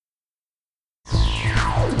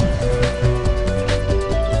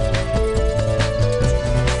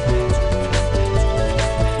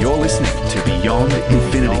Beyond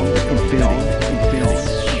Infinity.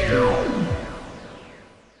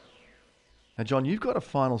 Now, John, you've got a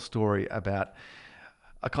final story about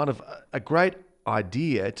a kind of a great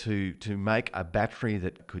idea to make a battery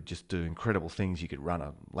that could just do incredible things. You could run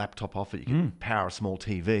a laptop off it. You could power a small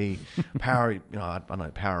TV, power, I don't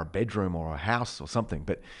know, power a bedroom or a house or something.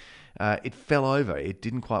 But it fell over. It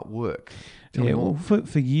didn't quite work. Tell me more. Well,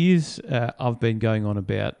 for years, I've been going on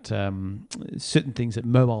about certain things that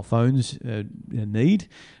mobile phones need,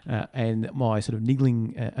 and my sort of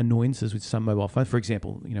niggling annoyances with some mobile phones. For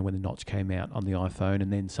example, when the notch came out on the iPhone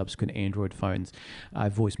and then subsequent Android phones, I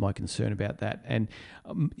voiced my concern about that. And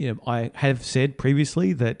I have said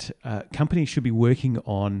previously that companies should be working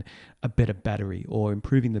on a better battery or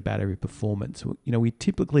improving the battery performance. We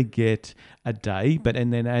typically get a day,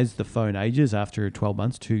 and then as the phone ages, after 12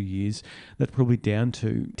 months, 2 years, that's probably down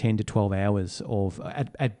to 10 to 12 hours of,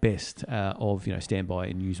 at best, of standby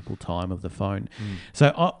and usable time of the phone.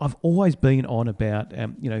 So I've always been on about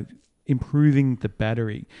improving the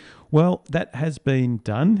battery. Well, that has been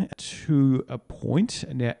done to a point.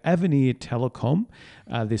 Now, Avenir Telecom,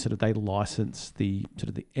 they license the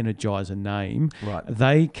Energizer name. Right.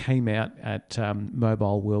 They came out at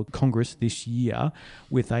Mobile World Congress this year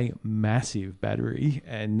with a massive battery,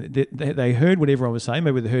 and they heard what everyone was saying.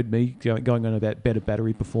 Maybe they heard me going on about better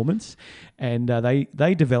battery performance, and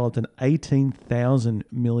they developed an 18,000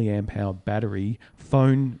 milliamp hour battery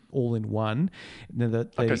phone all in one. Now,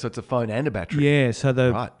 So it's a phone and a battery. Yeah, so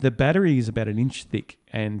the battery is about an inch thick.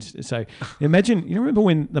 And so imagine, remember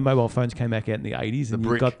when the mobile phones came back out in the 80s and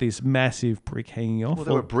you've got this massive brick hanging off? Well,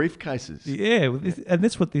 they were briefcases. Yeah, and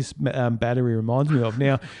that's what this battery reminds me of.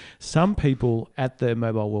 Now, some people at the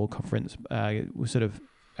Mobile World Conference were sort of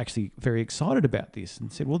actually very excited about this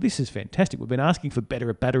and said, well, this is fantastic. We've been asking for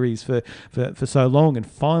better batteries for so long, and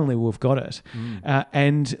finally we've got it.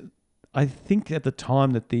 And I think at the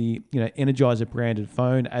time that the Energizer branded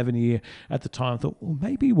phone, Avenir, at the time thought, well,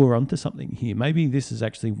 maybe we're onto something here. Maybe this is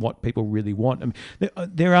actually what people really want. I mean,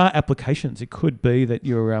 there are applications. It could be that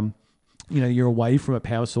you're you're away from a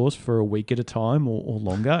power source for a week at a time or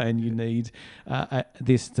longer, and you need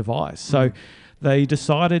this device. So they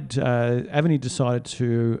decided, Avenir decided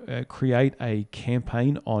to create a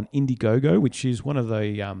campaign on Indiegogo, which is one of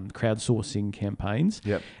the crowdsourcing campaigns.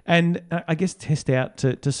 Yep. And I guess test out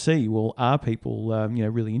to see, well, are people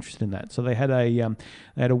really interested in that? So they had a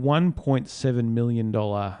 $1.7 million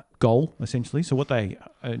goal, essentially. So what they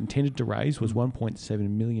intended to raise was $1.7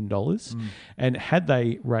 million. And had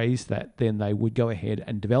they raised that, then they would go ahead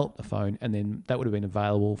and develop the phone, and then that would have been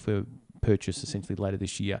available for purchase essentially later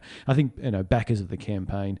this year. I think backers of the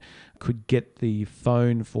campaign could get the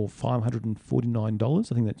phone for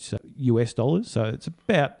 $549. I think that's US dollars. So it's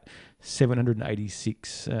about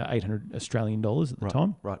 786, 800 Australian dollars at the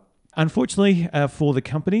time. Right. Unfortunately for the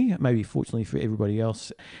company, maybe fortunately for everybody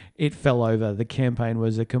else, it fell over. The campaign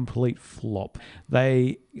was a complete flop.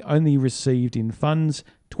 They only received in funds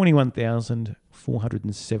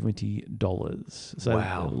 $21,470. So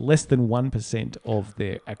wow. Less than 1% of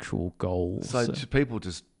their actual goals. So people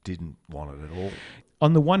just didn't want it at all.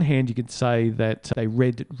 On the one hand, you could say that they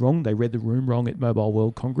read it wrong. They read the room wrong at Mobile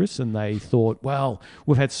World Congress, and they thought, well,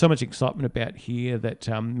 we've had so much excitement about here that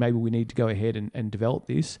maybe we need to go ahead and develop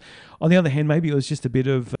this. On the other hand, maybe it was just a bit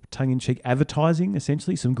of tongue-in-cheek advertising,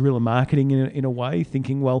 essentially, some guerrilla marketing in a way,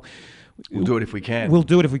 thinking, well, we'll do it if we can. We'll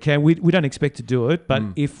do it if we can. We don't expect to do it, but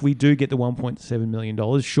if we do get the $1.7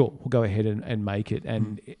 million, sure, we'll go ahead and make it.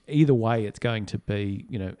 And either way, it's going to be,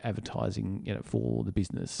 advertising, for the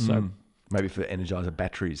business. So maybe for Energizer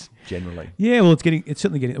batteries generally. Yeah, well, it's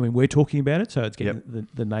certainly getting. I mean, we're talking about it, so it's getting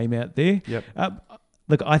the name out there. Yep.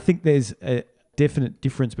 Look, I think there's a definite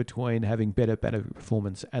difference between having better battery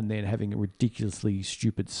performance and then having a ridiculously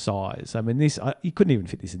stupid size. I mean, you couldn't even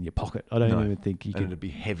fit this in your pocket. I don't even think you could. And it'd be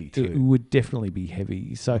heavy too. It would definitely be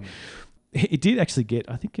heavy. So. It did actually get,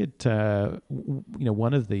 I think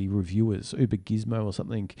one of the reviewers, Uber Gizmo or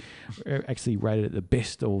something, actually rated it the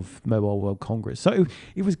best of Mobile World Congress. So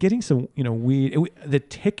it was getting some, weird, the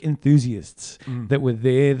tech enthusiasts that were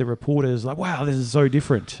there, the reporters, like, wow, this is so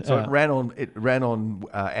different. So it ran on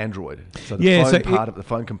Android. So the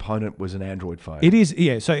phone component was an Android phone. It is,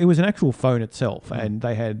 yeah. So it was an actual phone itself, and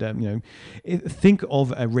they had, think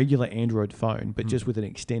of a regular Android phone, but just with an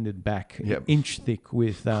extended back, inch thick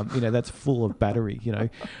with, that's full of battery.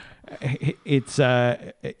 It's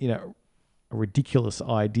a ridiculous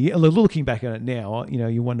idea. Looking back on it now,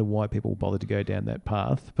 you wonder why people bother to go down that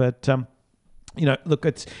path. But look,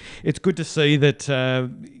 it's good to see that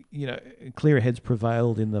clearer heads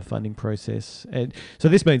prevailed in the funding process, and so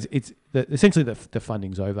this means essentially the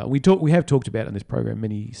funding's over. We have talked about in this program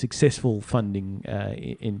many successful funding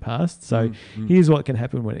in past. So here's what can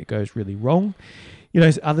happen when it goes really wrong.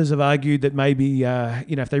 Others have argued that maybe,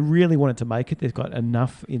 if they really wanted to make it, they've got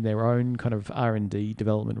enough in their own kind of R&D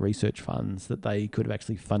development research funds that they could have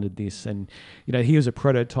actually funded this. And, here's a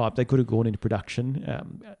prototype. They could have gone into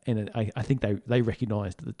production. And I think they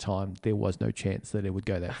recognised at the time there was no chance that it would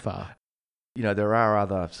go that far. There are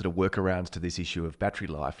other sort of workarounds to this issue of battery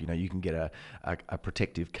life. You can get a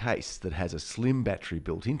protective case that has a slim battery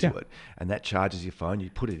built into it, and that charges your phone. You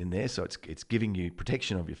put it in there, so it's giving you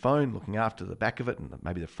protection of your phone, looking after the back of it, and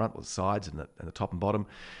maybe the front or the sides and the top and bottom.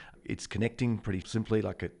 It's connecting pretty simply,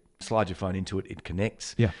 like slide your phone into it, it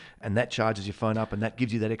connects, and that charges your phone up, and that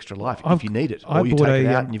gives you that extra life if you need it. Or you take it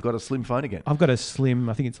out and you've got a slim phone again. I've got a slim,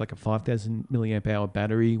 I think it's like a 5,000 milliamp hour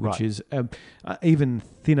battery, which is even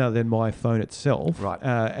thinner than my phone itself. Right.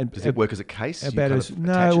 And does it work as a case? It's about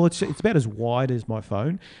as wide as my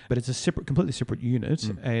phone, but it's a completely separate unit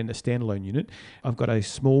and a standalone unit. I've got a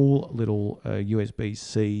small little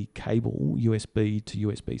USB-C cable, USB to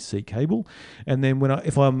USB-C cable, and then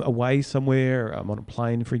if I'm away somewhere, I'm on a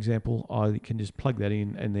plane, for example, I can just plug that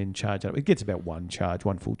in and then charge it. It gets about one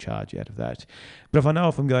full charge out of that. But if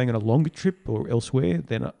I'm going on a longer trip or elsewhere,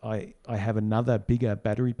 then I have another bigger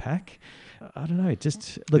battery pack. I don't know.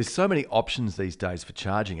 There's so many options these days for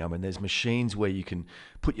charging. I mean, there's machines where you can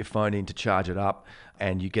put your phone in to charge it up,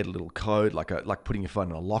 and you get a little code, like putting your phone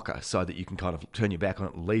in a locker, so that you can kind of turn your back on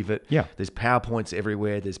it and leave it. Yeah. There's power points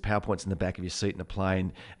everywhere. There's power points in the back of your seat in a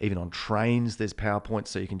plane. Even on trains, there's power points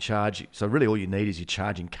so you can charge. So really, all you need is your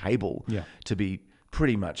charging cable to be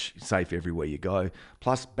pretty much safe everywhere you go.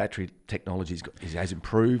 Plus, battery technology has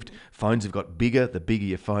improved. Phones have got bigger. The bigger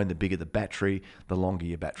your phone, the bigger the battery, the longer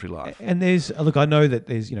your battery life. And I know that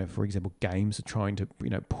there's, for example, games are trying to,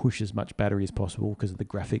 push as much battery as possible because of the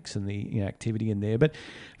graphics and the activity in there. But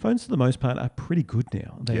phones, for the most part, are pretty good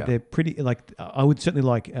now. They're pretty, I would certainly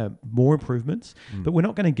like more improvements, but we're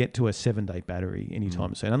not going to get to a 7-day battery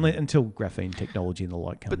anytime soon, until graphene technology and the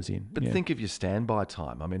like comes in. But think of your standby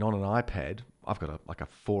time. I mean, on an iPad, I've got a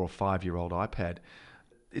 4 or 5 year old iPad.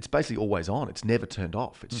 It's basically always on. It's never turned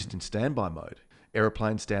off. It's just in standby mode.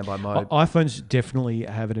 Airplane standby mode. iPhones definitely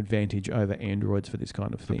have an advantage over Androids for this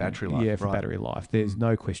kind of thing. For battery life. Yeah, for battery life. There's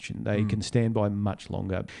no question. They can stand by much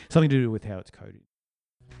longer. Something to do with how it's coded.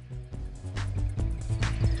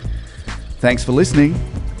 Thanks for listening.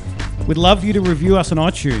 We'd love you to review us on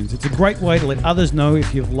iTunes. It's a great way to let others know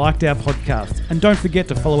if you've liked our podcast. And don't forget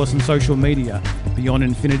to follow us on social media, Beyond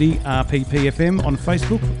Infinity RPPFM on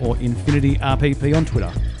Facebook or Infinity RPP on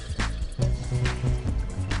Twitter.